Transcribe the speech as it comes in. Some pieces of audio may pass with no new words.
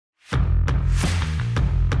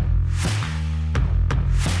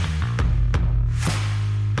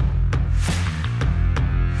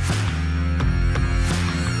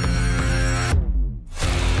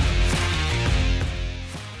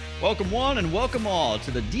Welcome one and welcome all to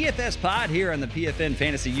the DFS pod here on the PFN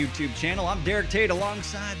Fantasy YouTube channel. I'm Derek Tate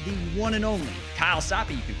alongside the one and only Kyle Soppe.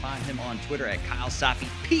 You can find him on Twitter at Kyle Soppe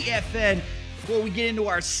PFN. Before we get into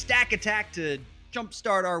our stack attack to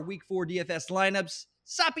jumpstart our Week 4 DFS lineups,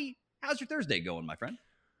 Soppe, how's your Thursday going, my friend?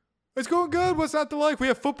 It's going good. What's not to like? We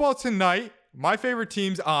have football tonight. My favorite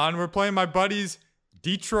team's on. We're playing my buddy's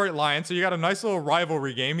Detroit Lions. So you got a nice little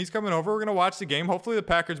rivalry game. He's coming over. We're going to watch the game. Hopefully the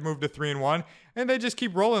Packers move to 3-1 and they just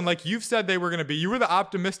keep rolling like you've said they were going to be. You were the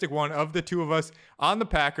optimistic one of the two of us on the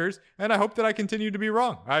Packers, and I hope that I continue to be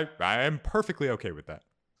wrong. I am perfectly okay with that.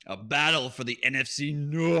 A battle for the NFC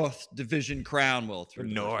North division crown. Well, through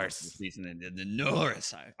the North season in the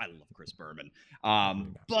North. I love Chris Berman.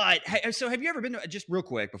 But so have you ever been to, just real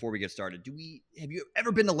quick before we get started, have you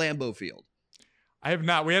ever been to Lambeau Field? I have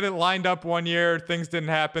not. We had it lined up one year. Things didn't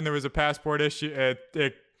happen. There was a passport issue.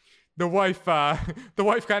 The wife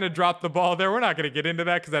kind of dropped the ball there. We're not going to get into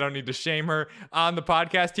that because I don't need to shame her on the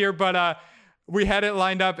podcast here. But we had it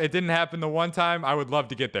lined up. It didn't happen the one time. I would love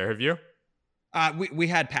to get there. Have you? We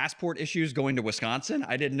had passport issues going to Wisconsin.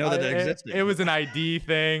 I didn't know that it existed. It was an ID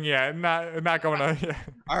thing. Yeah, not going to. Yeah.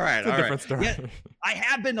 All right, it's a different story. Yeah, I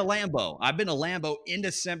have been to Lambeau. I've been to Lambeau in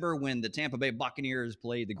December when the Tampa Bay Buccaneers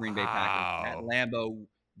played the Green Bay Packers at Lambeau.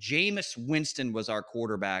 Jameis Winston was our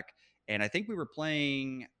quarterback, and I think we were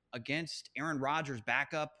playing against Aaron Rodgers'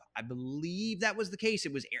 backup. I believe that was the case.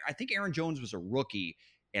 I think Aaron Jones was a rookie,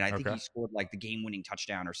 and I think he scored like the game-winning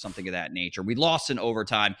touchdown or something of that nature. We lost in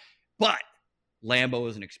overtime, but Lambeau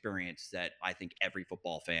is an experience that I think every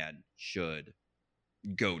football fan should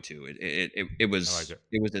go to. It was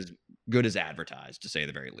as good as advertised, to say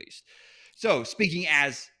the very least. So speaking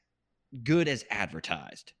as good as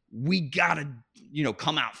advertised, we gotta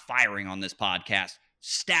come out firing on this podcast.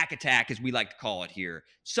 Stack attack, as we like to call it here.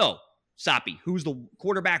 So Soppe, who's the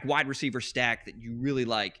quarterback wide receiver stack that you really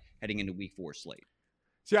like heading into Week 4 slate?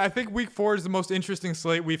 See, I think Week 4 is the most interesting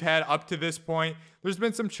slate we've had up to this point. There's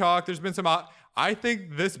been some chalk. There's been some I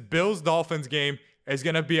think this Bills-Dolphins game is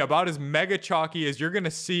going to be about as mega chalky as you're going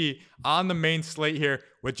to see on the main slate here.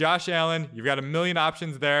 With Josh Allen, you've got a million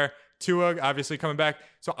options there. Tua, obviously, coming back.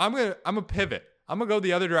 So I'm going to pivot. I'm going to go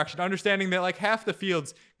the other direction, understanding that like half the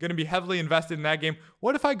field's going to be heavily invested in that game.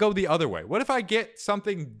 What if I go the other way? What if I get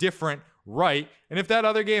something different right? And if that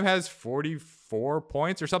other game has 44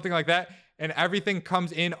 points or something like that, and everything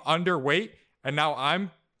comes in underweight, and now I'm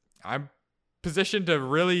positioned to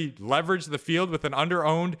really leverage the field with an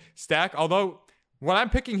under-owned stack. Although what I'm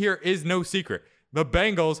picking here is no secret. The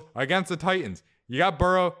Bengals against the Titans. You got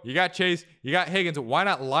Burrow, you got Chase, you got Higgins. Why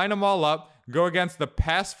not line them all up, go against the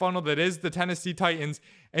pass funnel that is the Tennessee Titans,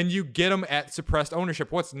 and you get them at suppressed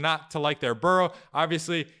ownership? What's not to like there? Burrow,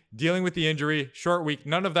 obviously, dealing with the injury, short week.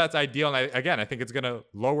 None of that's ideal. And I think it's going to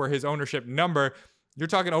lower his ownership number. You're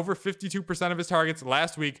talking over 52% of his targets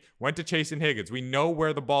last week went to Chase and Higgins. We know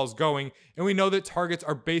where the ball's going, and we know that targets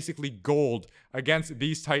are basically gold against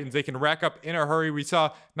these Titans. They can rack up in a hurry. We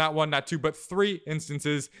saw not one, not two, but 3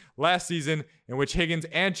 instances last season in which Higgins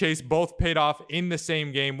and Chase both paid off in the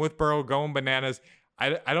same game with Burrow going bananas.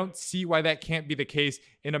 I don't see why that can't be the case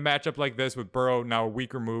in a matchup like this with Burrow now a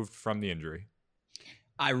week removed from the injury.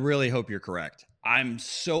 I really hope you're correct. I'm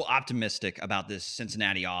so optimistic about this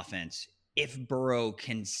Cincinnati offense. If Burrow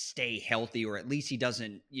can stay healthy, or at least he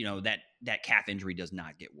doesn't, that calf injury does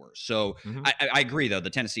not get worse. So I agree, though. The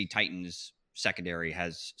Tennessee Titans secondary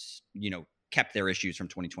has, kept their issues from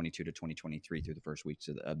 2022 to 2023 through the first weeks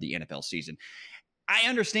of the NFL season. I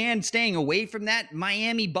understand staying away from that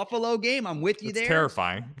Miami-Buffalo game. I'm with you there.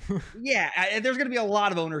 Terrifying. Yeah, there's going to be a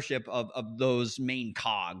lot of ownership of those main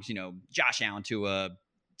cogs, Josh Allen, Tua,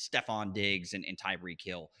 Stephon Diggs, and Tyreek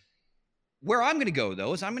Hill. Where I'm going to go,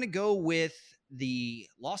 though, is I'm going to go with the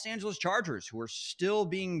Los Angeles Chargers, who are still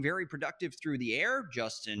being very productive through the air.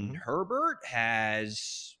 Justin Herbert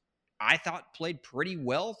has, I thought, played pretty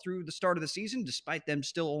well through the start of the season, despite them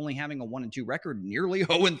still only having a 1-2 record, nearly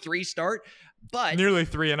 0-3 start. But nearly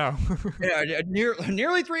 3-0. Yeah,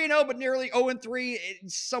 nearly 3-0, but nearly 0-3.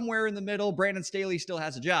 Somewhere in the middle. Brandon Staley still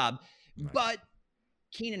has a job. Right. But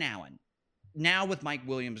Keenan Allen, now with Mike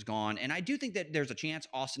Williams gone, and I do think that there's a chance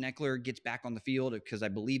Austin Eckler gets back on the field because I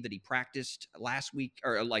believe that he practiced last week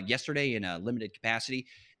or like yesterday in a limited capacity.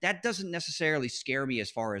 That doesn't necessarily scare me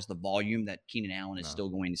as far as the volume that Keenan Allen is still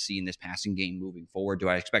going to see in this passing game moving forward. Do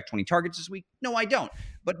I expect 20 targets this week? No, I don't.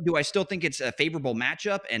 But do I still think it's a favorable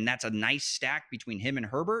matchup and that's a nice stack between him and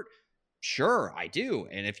Herbert? Sure, I do.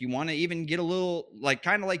 And if you want to even get a little,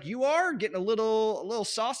 kind of like you are, getting a little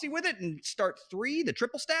saucy with it and start 3, the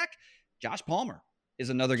triple stack, Josh Palmer is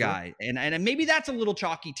another Sure. guy. And maybe that's a little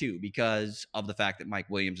chalky too because of the fact that Mike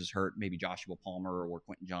Williams is hurt. Maybe Joshua Palmer or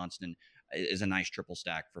Quentin Johnston is a nice triple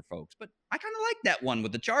stack for folks. But I kind of like that one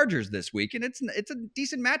with the Chargers this week, and it's a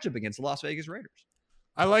decent matchup against the Las Vegas Raiders.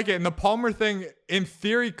 I like it. And the Palmer thing, in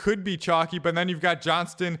theory, could be chalky, but then you've got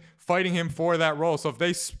Johnston fighting him for that role. So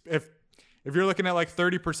if you're looking at like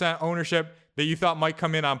 30% ownership that you thought might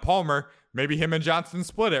come in on Palmer, maybe him and Johnston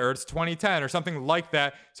split it, or it's 20-10 or something like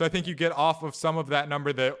that. So I think you get off of some of that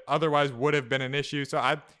number that otherwise would have been an issue. So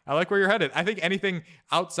I like where you're headed. I think anything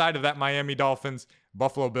outside of that Miami Dolphins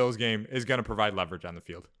Buffalo Bills game is going to provide leverage on the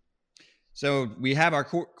field. So we have our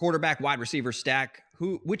quarterback wide receiver stack.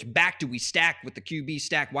 Which back do we stack with the QB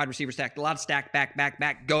stack, wide receiver stack? A lot of stack,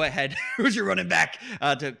 back. Go ahead. Who's your running back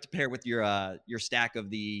to pair with your stack of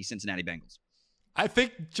the Cincinnati Bengals? I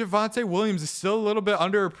think Javonte Williams is still a little bit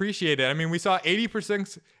underappreciated. I mean, we saw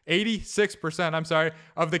 86%,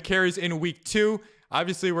 of the carries in week 2.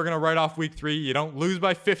 Obviously, we're going to write off week 3. You don't lose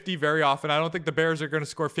by 50 very often. I don't think the Bears are going to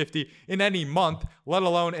score 50 in any month, let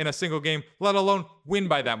alone in a single game, let alone win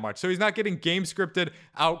by that much. So he's not getting game scripted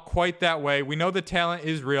out quite that way. We know the talent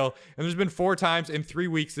is real, and there's been 4 times in 3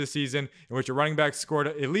 weeks this season in which a running back scored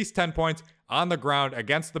at least 10 points on the ground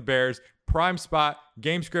against the Bears. Prime spot,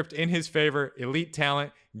 game script in his favor, elite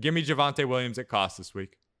talent. Give me Javonte Williams at cost this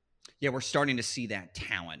week. Yeah, we're starting to see that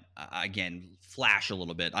talent again flash a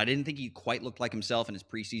little bit. I didn't think he quite looked like himself in his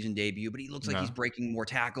preseason debut, but he looks like he's breaking more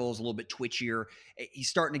tackles, a little bit twitchier. He's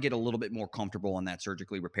starting to get a little bit more comfortable on that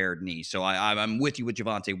surgically repaired knee. So I'm with you with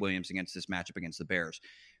Javonte Williams against this matchup against the Bears.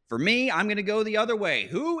 For me, I'm going to go the other way.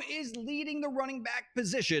 Who is leading the running back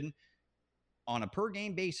position on a per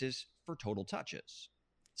game basis for total touches?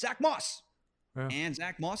 Zach Moss. Yeah. And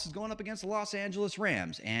Zach Moss is going up against the Los Angeles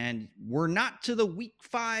Rams. And we're not to the week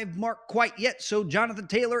 5 mark quite yet. So Jonathan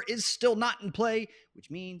Taylor is still not in play, which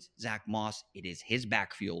means Zach Moss, it is his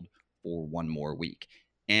backfield for one more week.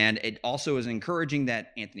 And it also is encouraging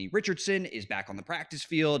that Anthony Richardson is back on the practice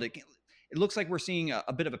field. It looks like we're seeing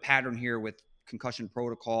a bit of a pattern here with concussion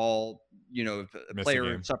protocol. You know, if a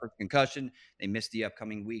player suffers concussion, they miss the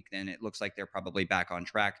upcoming week, then it looks like they're probably back on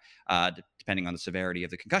track, depending on the severity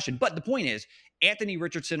of the concussion. But the point is, Anthony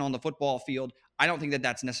Richardson on the football field, I don't think that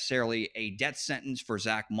that's necessarily a death sentence for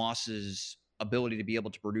Zach Moss's ability to be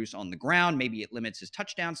able to produce on the ground. Maybe it limits his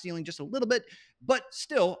touchdown ceiling just a little bit, but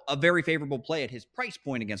still a very favorable play at his price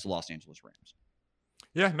point against the Los Angeles Rams.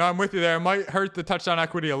 Yeah, no, I'm with you there. It might hurt the touchdown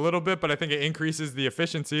equity a little bit, but I think it increases the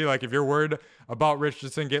efficiency. Like if you're worried about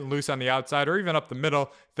Richardson getting loose on the outside or even up the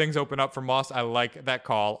middle, things open up for Moss. I like that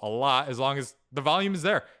call a lot as long as the volume is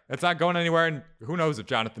there. It's not going anywhere, and who knows if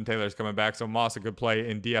Jonathan Taylor is coming back. So Moss, a good play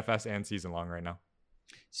in DFS and season long right now.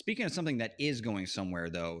 Speaking of something that is going somewhere,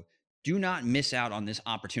 though, do not miss out on this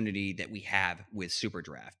opportunity that we have with Super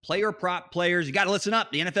Draft. Player prop players, you got to listen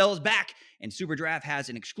up. The NFL is back, and Super Draft has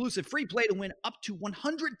an exclusive free play to win up to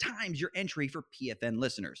 100 times your entry for PFN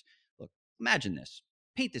listeners. Look, imagine this.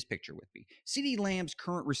 Paint this picture with me. CeeDee Lamb's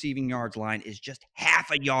current receiving yards line is just half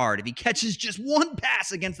a yard. If he catches just one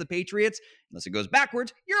pass against the Patriots, unless it goes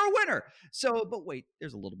backwards, you're a winner. So, but wait,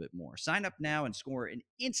 there's a little bit more. Sign up now and score an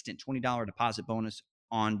instant $20 deposit bonus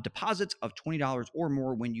on deposits of $20 or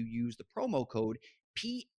more when you use the promo code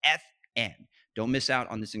PFN. Don't miss out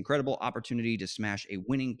on this incredible opportunity to smash a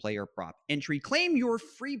winning player prop entry. Claim your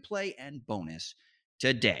free play and bonus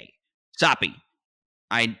today. Soppy,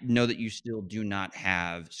 I know that you still do not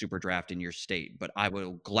have Super Draft in your state, but I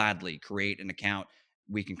will gladly create an account.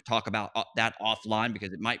 We can talk about that offline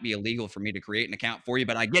because it might be illegal for me to create an account for you,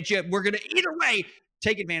 but I get you. We're going to either way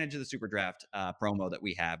take advantage of the Super Draft promo that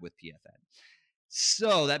we have with PFN.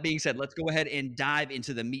 So that being said, let's go ahead and dive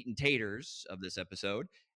into the meat and taters of this episode.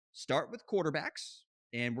 Start with quarterbacks,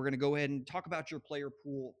 and we're going to go ahead and talk about your player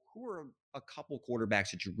pool. Who are a couple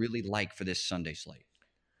quarterbacks that you really like for this Sunday slate?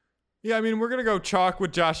 Yeah, I mean, we're going to go chalk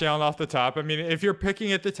with Josh Allen off the top. I mean, if you're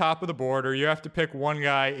picking at the top of the board or you have to pick one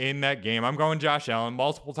guy in that game, I'm going Josh Allen.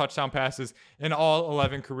 Multiple touchdown passes in all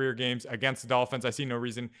 11 career games against the Dolphins. I see no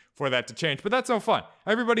reason for that to change, but that's no fun.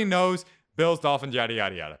 Everybody knows Bills, Dolphins, yada,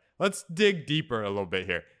 yada, yada. Let's dig deeper a little bit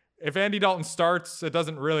here. If Andy Dalton starts, it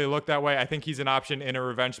doesn't really look that way. I think he's an option in a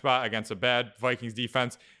revenge spot against a bad Vikings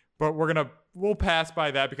defense, but we'll pass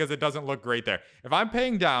by that because it doesn't look great there. If I'm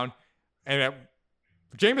paying down and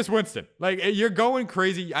Jameis Winston, like you're going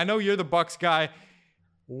crazy. I know you're the Bucs guy.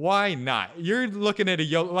 Why not? You're looking at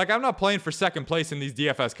I'm not playing for second place in these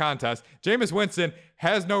DFS contests. Jameis Winston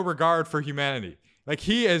has no regard for humanity. Like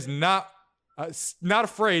he is not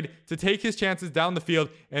afraid to take his chances down the field,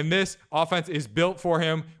 and this offense is built for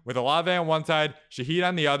him with Olave on one side, Shaheed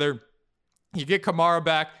on the other. You get Kamara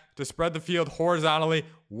back to spread the field horizontally.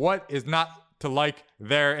 What is not to like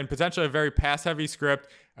there and potentially a very pass heavy script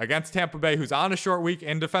against Tampa Bay, who's on a short week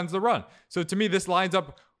and defends the run. So to me, this lines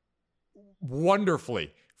up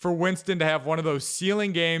wonderfully for Winston to have one of those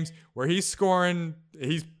ceiling games where he's scoring,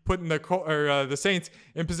 he's putting the Saints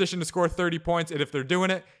in position to score 30 points. And if they're doing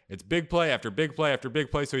it, it's big play after big play after big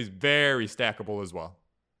play. So he's very stackable as well.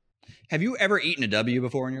 Have you ever eaten a W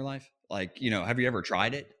before in your life? Like, have you ever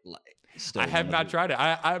tried it? I have not tried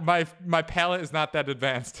it. My palate is not that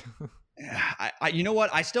advanced. You know what?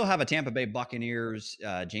 I still have a Tampa Bay Buccaneers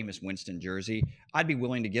Jameis Winston jersey. I'd be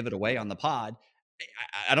willing to give it away on the pod.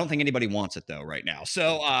 I don't think anybody wants it though right now.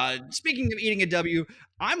 So speaking of eating a W,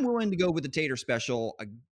 I'm willing to go with the tater special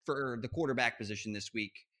for the quarterback position this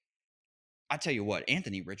week. I tell you what,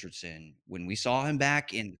 Anthony Richardson, when we saw him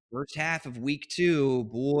back in the first half of week 2,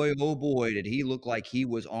 boy, oh boy, did he look like he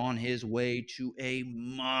was on his way to a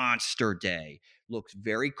monster day. Looks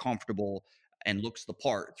very comfortable and looks the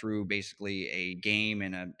part through basically a game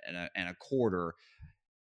and a quarter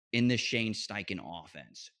in this Shane Steichen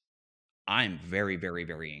offense. I'm very, very,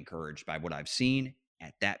 very encouraged by what I've seen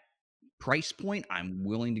at that price point. I'm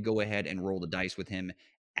willing to go ahead and roll the dice with him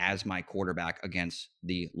as my quarterback against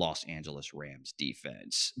the Los Angeles Rams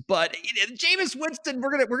defense. But Jameis Winston, we're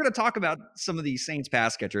gonna talk about some of these Saints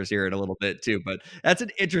pass catchers here in a little bit too. But that's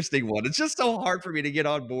an interesting one. It's just so hard for me to get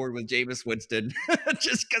on board with Jameis Winston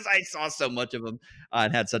just because I saw so much of him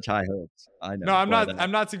and had such high hopes. I know. No,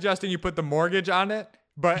 I'm not suggesting you put the mortgage on it,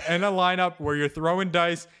 but in a lineup where you're throwing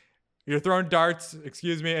dice, you're throwing darts,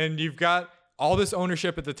 and you've got all this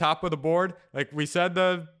ownership at the top of the board. Like we said,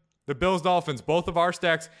 the Bills Dolphins, both of our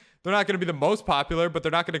stacks, they're not going to be the most popular, but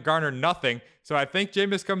they're not going to garner nothing. So I think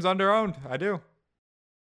Jameis comes under owned. I do.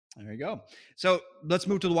 There you go. So let's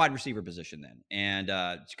move to the wide receiver position then. And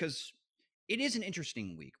because it is an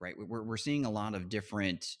interesting week, right? We're seeing a lot of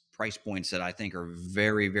different price points that I think are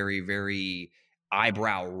very, very, very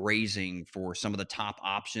eyebrow raising for some of the top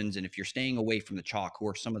options. And if you're staying away from the chalk, who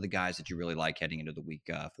are some of the guys that you really like heading into the week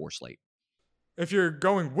 4 slate? If you're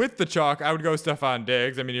going with the chalk, I would go Stephon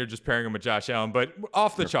Diggs. I mean, you're just pairing him with Josh Allen, but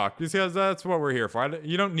off the chalk, because that's what we're here for.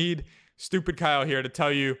 You don't need stupid Kyle here to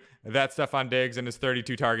tell you that Stephon Diggs and his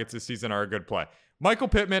 32 targets this season are a good play. Michael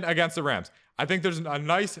Pittman against the Rams. I think there's a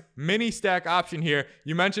nice mini stack option here.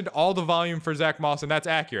 You mentioned all the volume for Zach Moss, and that's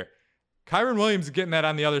accurate. Kyren Williams is getting that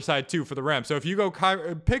on the other side too for the Rams. So if you go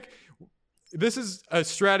this is a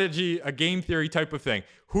strategy, a game theory type of thing.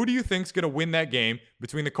 Who do you think is going to win that game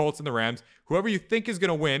between the Colts and the Rams? Whoever you think is going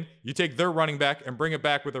to win, you take their running back and bring it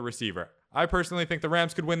back with a receiver. I personally think the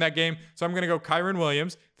Rams could win that game, so I'm going to go Kyren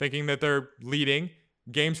Williams, thinking that they're leading,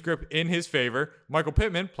 game script in his favor. Michael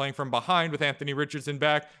Pittman, playing from behind with Anthony Richardson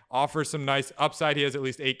back, offers some nice upside. He has at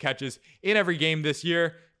least 8 catches in every game this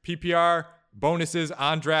year. PPR, bonuses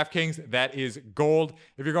on DraftKings, that is gold.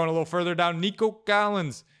 If you're going a little further down, Nico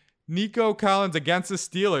Collins against the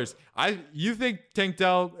Steelers. You think Tank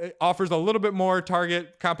Dell offers a little bit more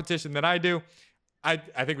target competition than I do. I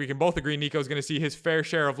think we can both agree Nico's going to see his fair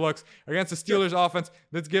share of looks against the Steelers offense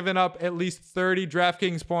that's given up at least 30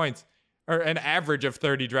 DraftKings points, or an average of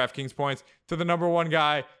 30 DraftKings points to the number one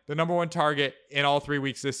guy, the number one target in all 3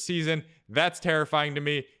 weeks this season. That's terrifying to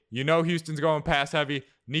me. You know Houston's going pass heavy.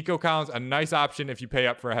 Nico Collins, a nice option if you pay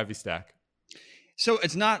up for a heavy stack. So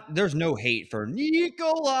there's no hate for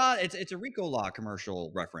Nico Law. It's a Rico Law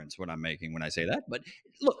commercial reference what I'm making when I say that. But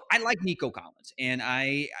look, I like Nico Collins, and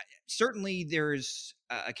I certainly there's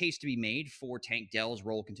a case to be made for Tank Dell's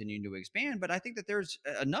role continuing to expand. But I think that there's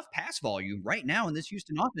enough pass volume right now in this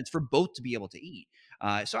Houston offense for both to be able to eat.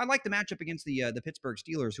 So I like the matchup against the Pittsburgh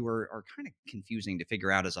Steelers, who are kind of confusing to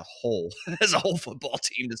figure out as a whole football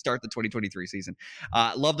team to start the 2023 season.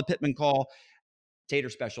 Love the Pittman call. Tater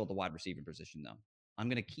special at the wide receiver position, though. I'm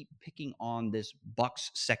going to keep picking on this Bucs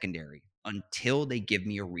secondary until they give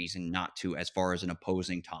me a reason not to as far as an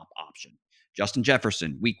opposing top option. Justin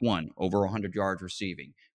Jefferson, week 1, over 100 yards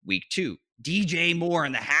receiving. Week 2, DJ Moore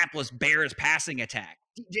and the hapless Bears passing attack.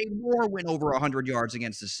 DJ Moore went over 100 yards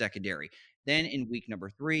against the secondary. Then in week number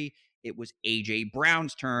 3, it was A.J.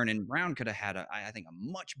 Brown's turn, and Brown could have had, I think, a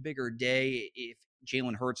much bigger day if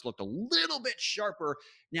Jalen Hurts looked a little bit sharper.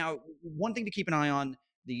 Now, one thing to keep an eye on,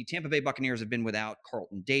 the Tampa Bay Buccaneers have been without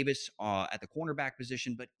Carlton Davis at the cornerback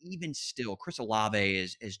position, but even still, Chris Olave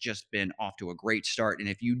has just been off to a great start. And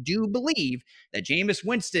if you do believe that Jameis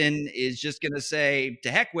Winston is just going to say,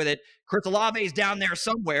 to heck with it, Chris Olave is down there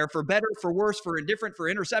somewhere, for better, for worse, for indifferent,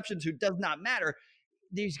 for interceptions, who does not matter,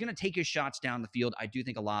 he's going to take his shots down the field. I do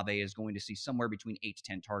think Olave is going to see somewhere between 8 to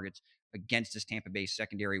 10 targets against this Tampa Bay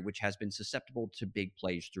secondary, which has been susceptible to big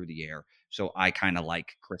plays through the air. So I kind of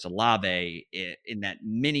like Chris Olave in that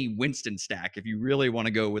mini Winston stack. If you really want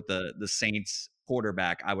to go with the Saints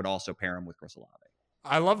quarterback, I would also pair him with Chris Olave.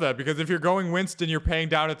 I love that, because if you're going Winston, you're paying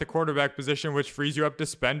down at the quarterback position, which frees you up to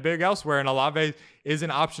spend big elsewhere. And Olave is an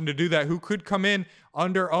option to do that, who could come in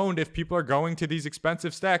under-owned if people are going to these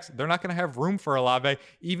expensive stacks. They're not going to have room for Olave,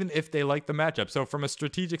 even if they like the matchup. So from a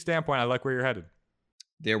strategic standpoint, I like where you're headed.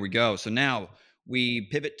 There we go. So now we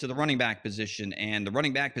pivot to the running back position, and the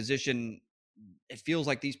running back position, it feels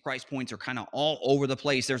like these price points are kind of all over the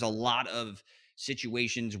place. There's a lot of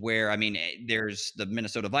situations where, I mean, there's the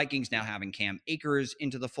Minnesota Vikings now having Cam Akers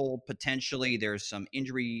into the fold potentially. There's some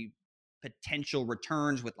injury potential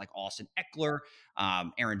returns with like Austin Eckler,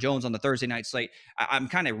 Aaron Jones on the Thursday night slate. I'm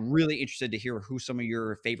kind of really interested to hear who some of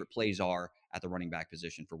your favorite plays are at the running back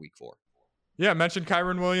position for week 4. Yeah, I mentioned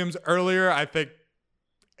Kyren Williams earlier. I think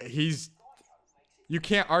you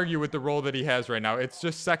can't argue with the role that he has right now. It's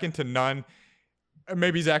just second to none.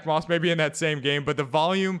 Maybe Zach Moss, maybe in that same game, but the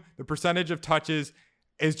volume, the percentage of touches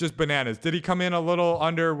is just bananas. Did he come in a little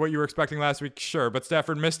under what you were expecting last week? Sure, but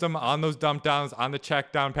Stafford missed him on those dump downs, on the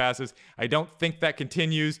check down passes. I don't think that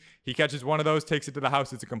continues. He catches one of those, takes it to the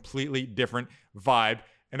house. It's a completely different vibe.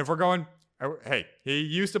 And if we're going, hey, he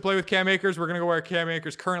used to play with Cam Akers. We're going to go where Cam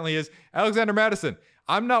Akers currently is. Alexander Mattison.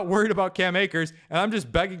 I'm not worried about Cam Akers, and I'm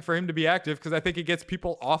just begging for him to be active because I think it gets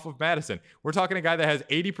people off of Madison. We're talking a guy that has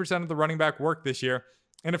 80% of the running back work this year,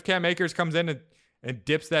 and if Cam Akers comes in and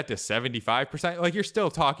dips that to 75%, like, you're still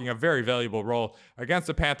talking a very valuable role against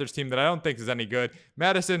the Panthers team that I don't think is any good.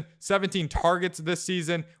 Madison, 17 targets this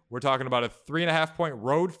season. We're talking about a 3.5-point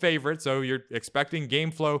road favorite, so you're expecting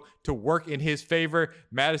game flow to work in his favor.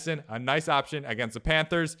 Madison, a nice option against the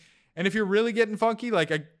Panthers. And if you're really getting funky,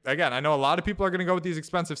 like, again, I know a lot of people are going to go with these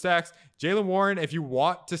expensive stacks. Jaylen Warren, if you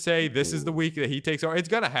want to say this is the week that he takes over, it's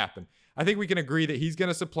going to happen. I think we can agree that he's going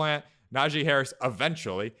to supplant Najee Harris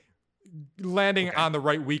eventually. Landing on the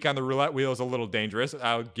right week on the roulette wheel is a little dangerous.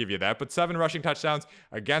 I'll give you that. But 7 rushing touchdowns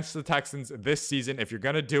against the Texans this season. If you're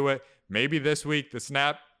going to do it, maybe this week. The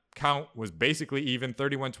snap count was basically even,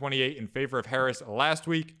 31-28 in favor of Harris last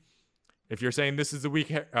week. If you're saying this is the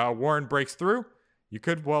week Warren breaks through, you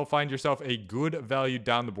could well find yourself a good value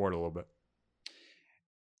down the board a little bit.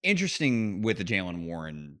 Interesting with the Jaylen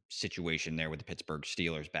Warren situation there with the Pittsburgh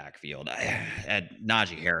Steelers backfield.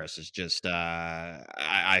 Najee Harris is just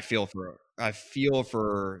I feel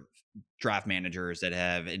for draft managers that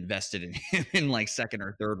have invested in him in like second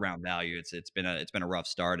or third round value. It's been a rough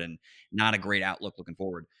start and not a great outlook looking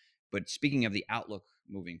forward. But speaking of the outlook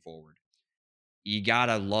moving forward, you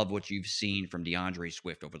gotta love what you've seen from DeAndre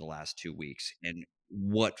Swift over the last 2 weeks, and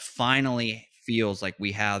what finally feels like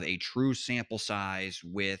we have a true sample size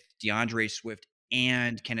with DeAndre Swift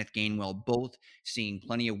and Kenneth Gainwell both seeing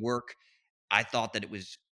plenty of work. I thought that it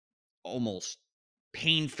was almost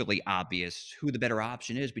painfully obvious who the better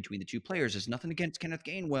option is between the two players. There's nothing against Kenneth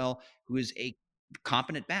Gainwell, who is a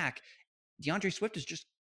competent back. DeAndre Swift is just,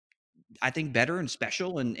 I think, better and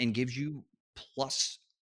special and gives you plus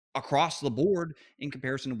across the board in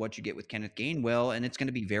comparison to what you get with Kenneth Gainwell. And it's going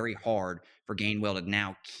to be very hard for Gainwell to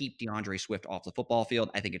now keep DeAndre Swift off the football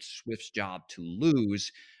field. I think it's Swift's job to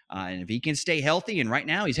lose. And if he can stay healthy, and right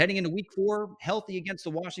now he's heading into week 4 healthy against the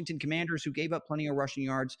Washington Commanders, who gave up plenty of rushing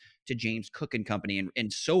yards to James Cook and company.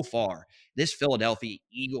 And so far, this Philadelphia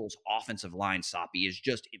Eagles offensive line, Soppy, is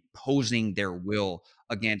just imposing their will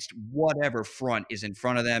against whatever front is in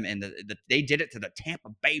front of them. And they did it to the Tampa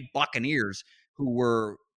Bay Buccaneers, who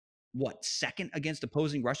were second against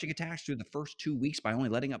opposing rushing attacks through the first 2 weeks by only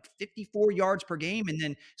letting up 54 yards per game. And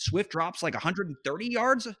then Swift drops like 130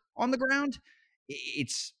 yards on the ground.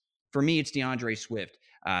 For me, it's DeAndre Swift,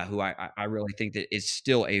 who I really think that is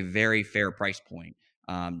still a very fair price point,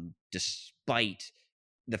 despite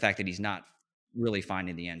the fact that he's not really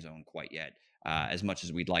finding the end zone quite yet, as much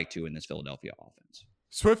as we'd like to in this Philadelphia offense.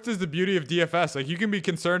 Swift is the beauty of DFS. Like, you can be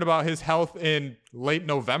concerned about his health in late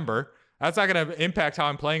November. That's not going to impact how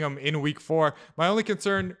I'm playing him in week 4. My only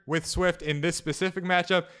concern with Swift in this specific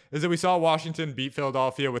matchup is that we saw Washington beat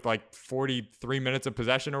Philadelphia with like 43 minutes of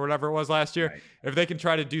possession or whatever it was last year. Right. If they can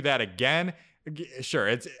try to do that again, sure,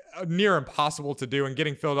 it's near impossible to do, and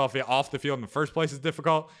getting Philadelphia off the field in the first place is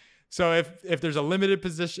difficult. So if there's a limited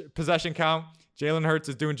possession count, Jalen Hurts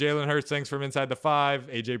is doing Jalen Hurts things from inside the 5,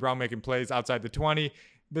 A.J. Brown making plays outside the 20.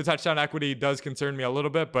 The touchdown equity does concern me a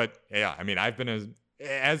little bit, but yeah, I mean, I've been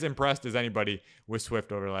as impressed as anybody with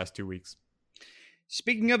Swift over the last 2 weeks.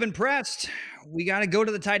 Speaking of impressed, we got to go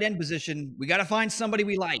to the tight end position. We got to find somebody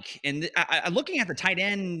we like. And looking at the tight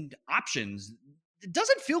end options, it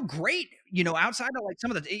doesn't feel great. Outside of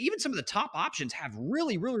like even some of the top options have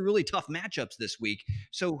really, really, really tough matchups this week.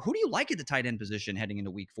 So who do you like at the tight end position heading into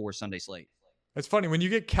week 4 Sunday slate? It's funny when you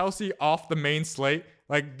get Kelsey off the main slate,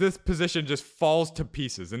 like this position just falls to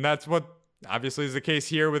pieces. And that's what obviously is the case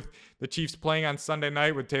here with the Chiefs playing on Sunday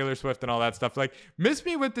night with Taylor Swift and all that stuff. Like, miss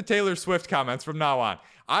me with the Taylor Swift comments from now on.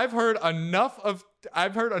 I've heard enough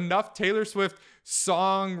Taylor Swift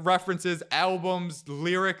song references, albums,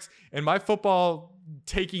 lyrics, and my football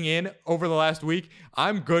taking in over the last week.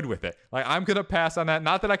 I'm good with it. Like, I'm going to pass on that.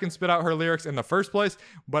 Not that I can spit out her lyrics in the first place,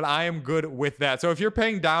 but I am good with that. So if you're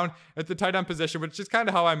paying down at the tight end position, which is kind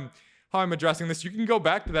of how I'm addressing this, you can go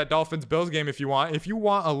back to that Dolphins-Bills game if you want. If you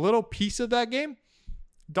want a little piece of that game,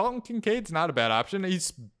 Dalton Kincaid's not a bad option.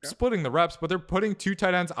 He's splitting the reps, but they're putting 2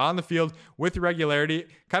 tight ends on the field with regularity,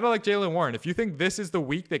 kind of like Jaylen Warren. If you think this is the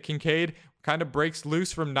week that Kincaid kind of breaks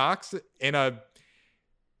loose from Knox in a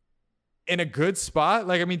good spot,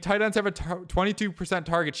 tight ends have a 22%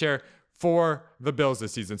 target share for the Bills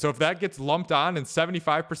this season. So if that gets lumped on and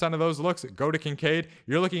 75% of those looks go to Kincaid,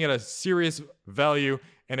 you're looking at a serious value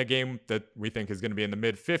in a game that we think is going to be in the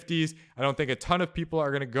mid 50s. I don't think a ton of people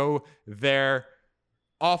are going to go there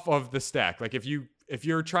off of the stack. Like if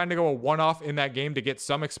you're trying to go a one-off in that game to get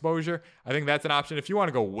some exposure, I think that's an option. If you want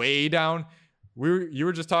to go way down, you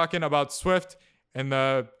were just talking about Swift and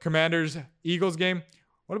the Commanders-Eagles game.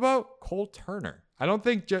 What about Cole Turner? I don't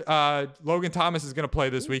think Logan Thomas is going to play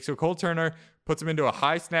this week, so Cole Turner puts him into a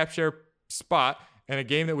high snap share spot in a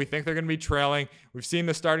game that we think they're going to be trailing. We've seen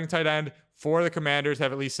the starting tight end for the Commanders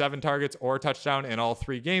have at least 7 targets or a touchdown in all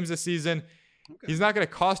 3 games this season. Okay. He's not going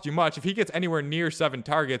to cost you much. If he gets anywhere near 7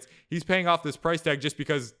 targets, he's paying off this price tag just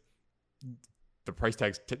because the price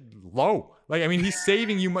tag's low. He's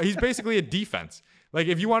saving you. He's basically a defense. Like,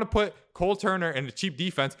 if you want to put Cole Turner in a cheap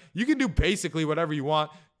defense, you can do basically whatever you want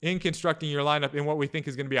in constructing your lineup in what we think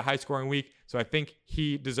is going to be a high-scoring week. So I think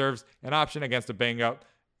he deserves an option against a bang-up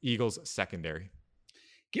Eagles secondary.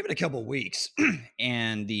 Give it a couple weeks,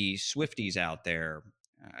 and the Swifties out there,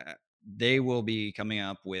 they will be coming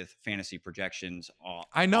up with fantasy projections.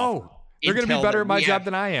 I know. They're going to be better at my job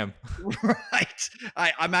than I am. Right.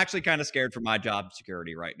 I'm actually kind of scared for my job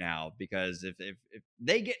security right now, because if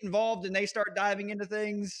they get involved and they start diving into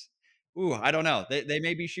things, I don't know. They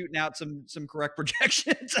may be shooting out some correct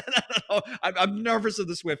projections. I don't know. I'm nervous of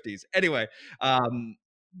the Swifties. Anyway,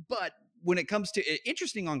 but when it comes to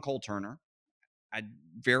interesting on Cole Turner,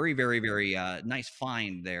 very, very, very nice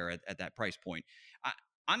find there at that price point.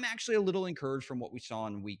 I'm actually a little encouraged from what we saw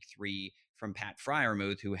in week 3 from Pat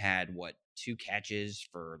Freiermuth, who had 2 catches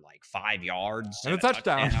for like 5 yards and a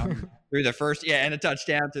touchdown through the first, and a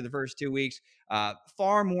touchdown through the first 2 weeks.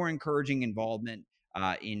 Far more encouraging involvement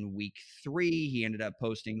in week 3. He ended up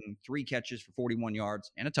posting 3 catches for 41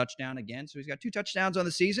 yards and a touchdown again. So he's got 2 touchdowns on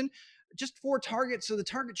the season, just 4 targets. So the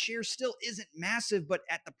target share still isn't massive, but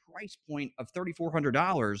at the price point of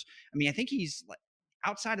 $3,400, I think he's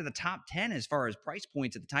outside of the top 10 as far as price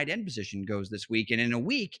points at the tight end position goes this week. And in a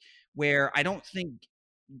week where I don't think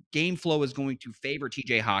game flow is going to favor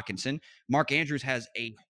TJ Hawkinson, Mark Andrews has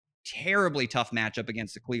a terribly tough matchup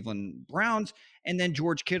against the Cleveland Browns. And then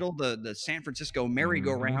George Kittle, the San Francisco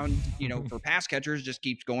merry-go-round, for pass catchers, just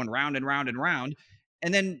keeps going round and round and round.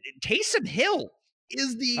 And then Taysom Hill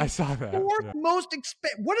is the 4th most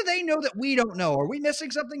What do they know that we don't know? Are we missing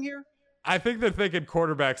something here? I think they're thinking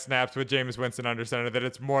quarterback snaps with Jameis Winston under center, that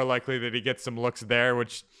it's more likely that he gets some looks there,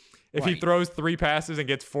 which if he throws 3 passes and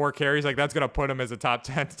gets 4 carries, that's going to put him as a top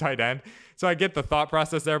 10 tight end. So I get the thought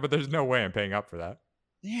process there, but there's no way I'm paying up for that.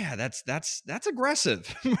 Yeah, that's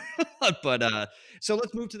aggressive. But so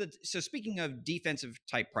let's move to so speaking of defensive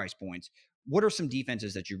type price points, what are some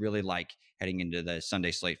defenses that you really like heading into the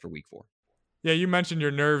Sunday slate for week 4? Yeah, you mentioned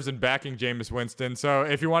your nerves and backing Jameis Winston. So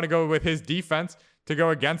if you want to go with his defense to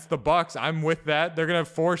go against the Bucs, I'm with that. They're going to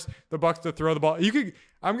force the Bucs to throw the ball.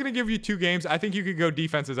 I'm going to give you 2 games. I think you could go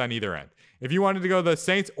defenses on either end. If you wanted to go the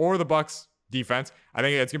Saints or the Bucs defense, I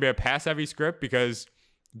think it's going to be a pass-heavy script because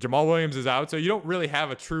Jamal Williams is out. So you don't really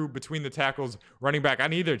have a true between the tackles running back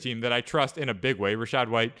on either team that I trust in a big way. Rachaad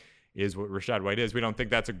White is what Rachaad White is. We don't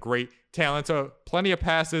think that's a great talent. So plenty of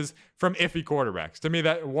passes from iffy quarterbacks. To me,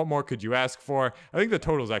 what more could you ask for? I think the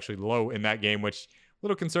total is actually low in that game, which is a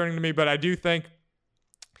little concerning to me, but I do think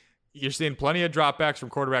you're seeing plenty of dropbacks from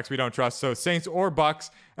quarterbacks we don't trust. So Saints or Bucs,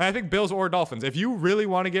 and I think Bills or Dolphins. If you really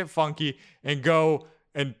want to get funky and go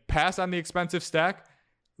and pass on the expensive stack,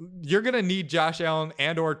 you're going to need Josh Allen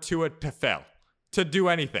and or Tua to fail to do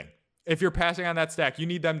anything. if you're passing on that stack, you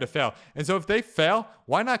need them to fail. And so if they fail,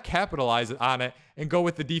 why not capitalize on it and go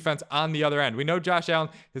with the defense on the other end? We know Josh Allen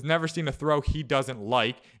has never seen a throw he doesn't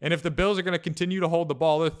like. And if the Bills are going to continue to hold the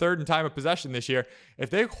ball, they're third in time of possession this year. If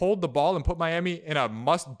they hold the ball and put Miami in a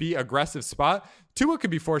must-be aggressive spot, Tua could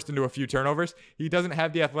be forced into a few turnovers. He doesn't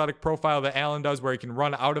have the athletic profile that Allen does where he can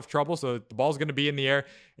run out of trouble, so the ball's going to be in the air.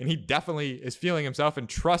 And he definitely is feeling himself and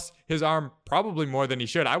trusts his arm probably more than he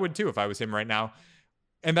should. I would too if I was him right now.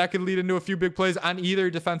 And that could lead into a few big plays on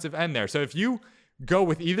either defensive end there. So if you go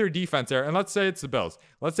with either defense there, and let's say it's the Bills.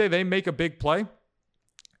 Let's say they make a big play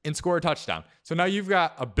and score a touchdown. So now you've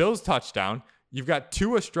got a Bills touchdown. You've got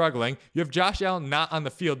Tua struggling. You have Josh Allen not on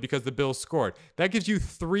the field because the Bills scored. That gives you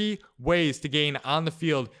 3 ways to gain on the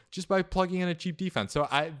field just by plugging in a cheap defense. So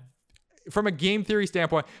from a game theory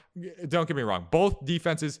standpoint, don't get me wrong. Both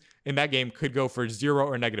defenses in that game could go for 0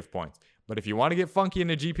 or negative points. But if you want to get funky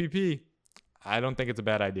in a GPP, I don't think it's a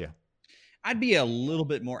bad idea. I'd be a little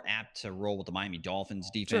bit more apt to roll with the Miami Dolphins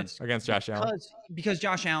defense against Josh Allen. Because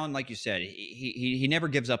Josh Allen, like you said, he never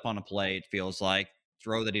gives up on a play, it feels like.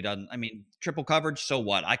 Throw that he doesn't. I mean, triple coverage, so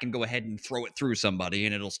what? I can go ahead and throw it through somebody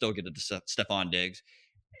and it'll still get to Stephon Diggs.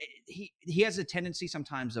 He has a tendency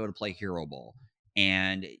sometimes, though, to play hero ball.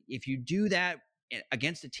 And if you do that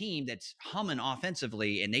against a team that's humming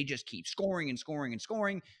offensively and they just keep scoring and scoring and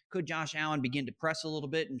scoring, could Josh Allen begin to press a little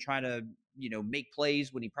bit and try to, make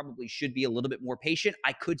plays when he probably should be a little bit more patient?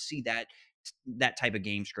 I could see that type of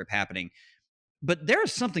game script happening. But there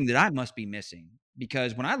is something that I must be missing,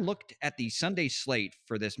 because when I looked at the Sunday slate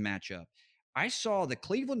for this matchup, I saw the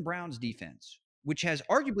Cleveland Browns defense, which has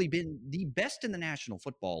arguably been the best in the National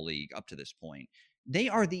Football League up to this point. They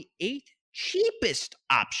are the 8th cheapest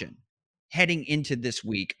option heading into this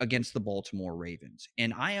week against the Baltimore Ravens.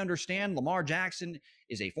 And I understand Lamar Jackson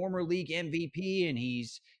is a former league MVP, and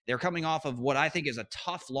they're coming off of what I think is a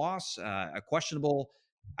tough loss, a questionable,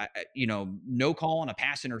 no call on a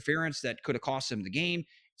pass interference that could have cost him the game.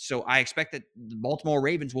 So I expect that the Baltimore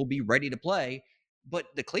Ravens will be ready to play. But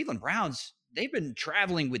the Cleveland Browns, they've been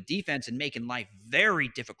traveling with defense and making life very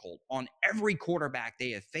difficult on every quarterback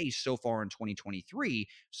they have faced so far in 2023.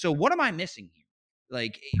 So what am I missing here?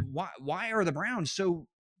 Like, why are the Browns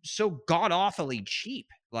so god-awfully cheap?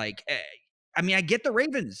 Like, I get the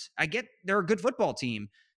Ravens. I get they're a good football team,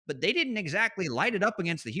 but they didn't exactly light it up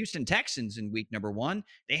against the Houston Texans in week number 1.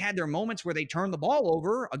 They had their moments where they turned the ball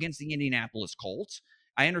over against the Indianapolis Colts.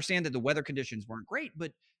 I understand that the weather conditions weren't great,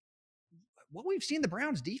 but what we've seen the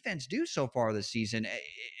Browns defense do so far this season,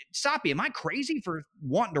 Soppy, am I crazy for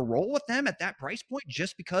wanting to roll with them at that price point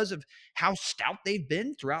just because of how stout they've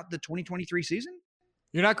been throughout the 2023 season?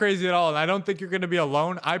 You're not crazy at all, and I don't think you're going to be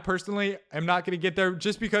alone. I personally am not going to get there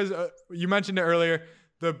just because you mentioned it earlier.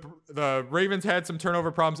 The Ravens had some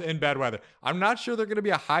turnover problems in bad weather. I'm not sure they're going to be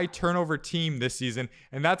a high turnover team this season,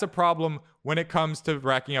 and that's a problem when it comes to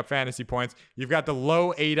racking up fantasy points. You've got the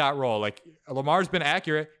low A.dot roll. Like, Lamar's been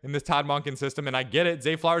accurate in this Todd Monken system, and I get it.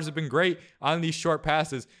 Zay Flowers has been great on these short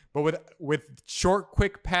passes, but with short,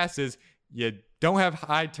 quick passes, you don't have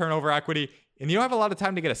high turnover equity. And you don't have a lot of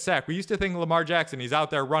time to get a sack. We used to think Lamar Jackson, he's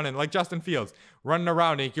out there running like Justin Fields, running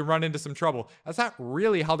around and he can run into some trouble. That's not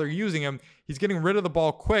really how they're using him. He's getting rid of the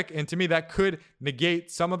ball quick. And to me, that could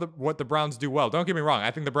negate some of what the Browns do well. Don't get me wrong.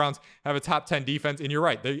 I think the Browns have a top 10 defense. And you're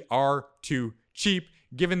right. They are too cheap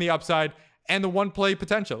given the upside and the one play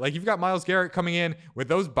potential. Like, you've got Myles Garrett coming in with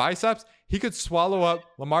those biceps. He could swallow up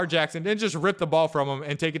Lamar Jackson and just rip the ball from him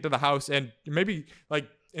and take it to the house. And maybe like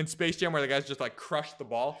in Space Jam where the guys just like crush the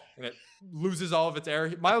ball and it loses all of its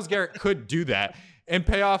air. Myles Garrett could do that and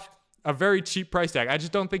pay off a very cheap price tag. I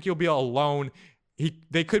just don't think he'll be alone.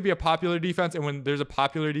 They could be a popular defense, and when there's a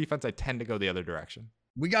popular defense, I tend to go the other direction.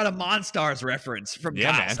 We got a Monstars reference from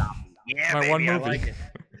man. Yeah, my baby, one movie. I like it.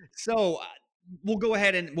 So we'll go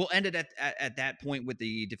ahead and we'll end it at that point with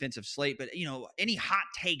the defensive slate. But any hot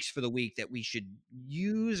takes for the week that we should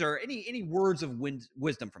use, or any words of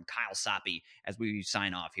wisdom from Kyle Soppy as we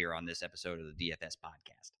sign off here on this episode of the DFS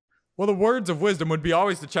podcast? Well, the words of wisdom would be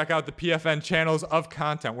always to check out the PFN channels of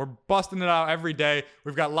content. We're busting it out every day.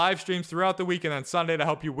 We've got live streams throughout the week and then Sunday to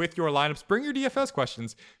help you with your lineups. Bring your DFS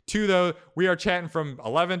questions too, though. We are chatting from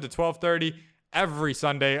 11 to 12:30 every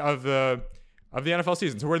Sunday of the NFL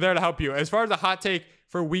season. So we're there to help you. As far as a hot take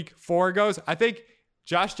for week 4 goes, I think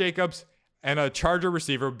Josh Jacobs and a Charger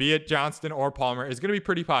receiver, be it Johnston or Palmer, is going to be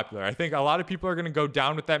pretty popular. I think a lot of people are going to go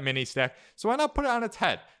down with that mini stack. So why not put it on its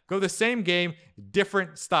head? Go the same game,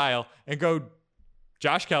 different style, and go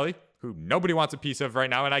Josh Kelly, who nobody wants a piece of right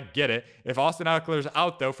now, and I get it. If Austin Eckler's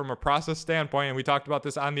out, though, from a process standpoint, and we talked about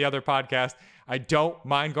this on the other podcast, I don't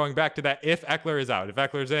mind going back to that if Eckler is out. If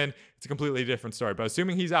Eckler's in, it's a completely different story. But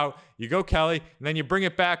assuming he's out, you go Kelly, and then you bring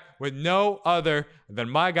it back with no other than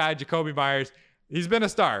my guy, Jakobi Meyers. He's been a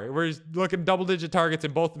star. We're looking double-digit targets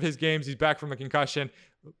in both of his games. He's back from a concussion,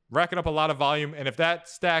 racking up a lot of volume. And if that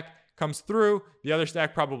stack comes through, the other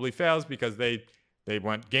stack probably fails because they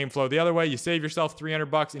went game flow the other way. You save yourself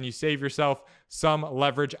 $300 and you save yourself some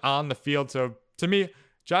leverage on the field. So to me,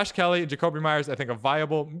 Josh Kelly and Jakobi Meyers, I think a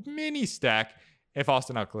viable mini stack if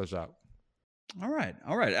Austin Eckler's out. All right.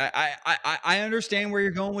 I understand where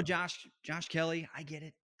you're going with Josh Kelly. I get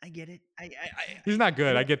it. He's not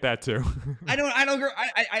good. I get that too.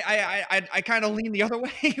 I kind of lean the other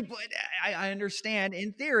way, but I understand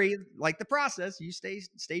in theory, like the process, you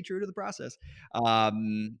stay true to the process.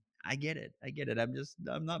 I get it.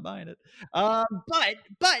 I'm not buying it.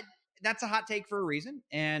 But that's a hot take for a reason.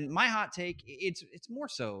 And my hot take, it's more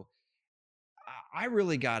so, I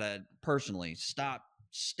really gotta personally stop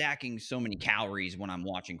stacking so many calories when I'm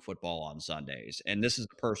watching football on Sundays. And this is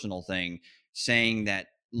a personal thing, saying that,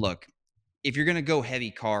 look, if you're going to go heavy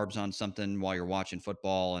carbs on something while you're watching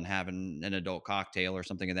football and having an adult cocktail or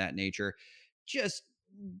something of that nature, just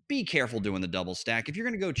be careful doing the double stack. If you're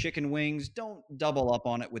going to go chicken wings, don't double up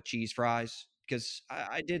on it with cheese fries, because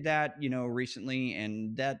I did that, recently,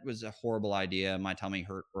 and that was a horrible idea. My tummy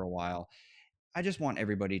hurt for a while. I just want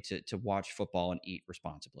everybody to watch football and eat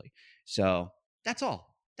responsibly. So that's all.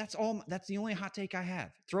 That's all. That's the only hot take I have.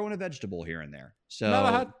 Throw in a vegetable here and there. So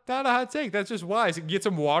not a hot take. That's just wise. Get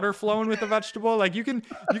some water flowing with the vegetable. Like you can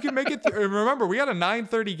make it. Remember, we got a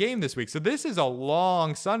 9:30 game this week, so this is a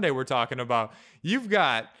long Sunday we're talking about. You've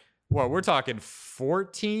got we're talking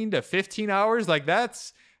 14 to 15 hours. Like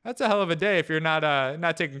that's a hell of a day if you're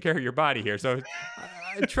not taking care of your body here. So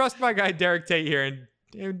I trust my guy Derek Tate here and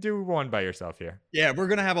do one by yourself here. Yeah, we're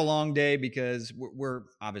going to have a long day because we're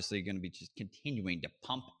obviously going to be just continuing to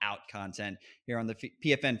pump out content here on the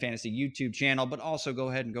PFN Fantasy YouTube channel, but also go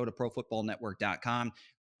ahead and go to ProFootballNetwork.com.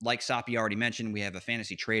 Like Soppy already mentioned, we have a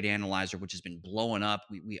fantasy trade analyzer, which has been blowing up.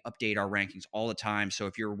 We update our rankings all the time.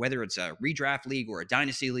 So whether it's a redraft league or a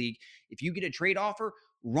dynasty league, if you get a trade offer,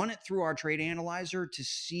 run it through our trade analyzer to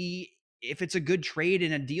see if it's a good trade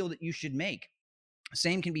and a deal that you should make.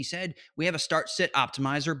 Same can be said. We have a start-sit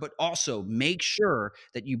optimizer, but also make sure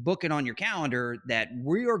that you book it on your calendar that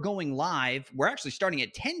we are going live. We're actually starting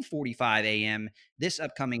at 10:45 a.m. this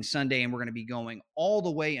upcoming Sunday, and we're going to be going all the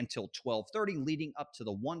way until 12:30, leading up to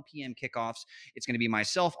the 1 p.m. kickoffs. It's going to be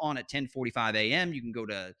myself on at 10:45 a.m. You can go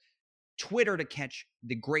to Twitter to catch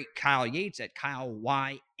the great Kyle Yates at Kyle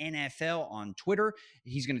Y NFL on Twitter.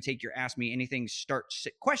 He's going to take your Ask Me Anything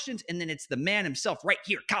start-sit questions, and then it's the man himself right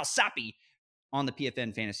here, Kyle Soppy, on the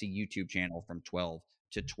PFN Fantasy YouTube channel from 12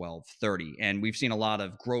 to 12:30. And we've seen a lot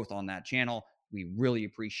of growth on that channel. We really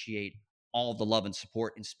appreciate all of the love and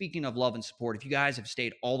support. And speaking of love and support, if you guys have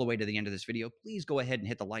stayed all the way to the end of this video, please go ahead and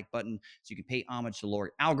hit the like button so you can pay homage to the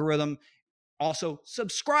Lord algorithm. Also,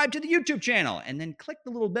 subscribe to the YouTube channel and then click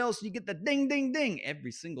the little bell so you get the ding, ding, ding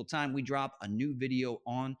every single time we drop a new video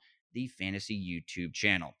on the Fantasy YouTube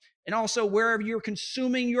channel. And also, wherever you're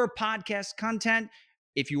consuming your podcast content,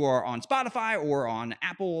 if you are on Spotify or on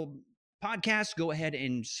Apple Podcasts, go ahead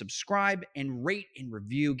and subscribe and rate and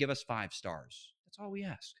review. Give us 5 stars. That's all we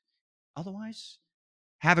ask. Otherwise,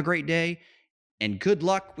 have a great day and good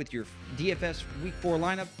luck with your DFS Week 4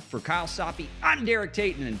 lineup. For Kyle Soppy, I'm Derek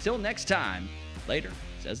Tate, and until next time, later,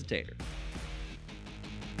 says the Tater.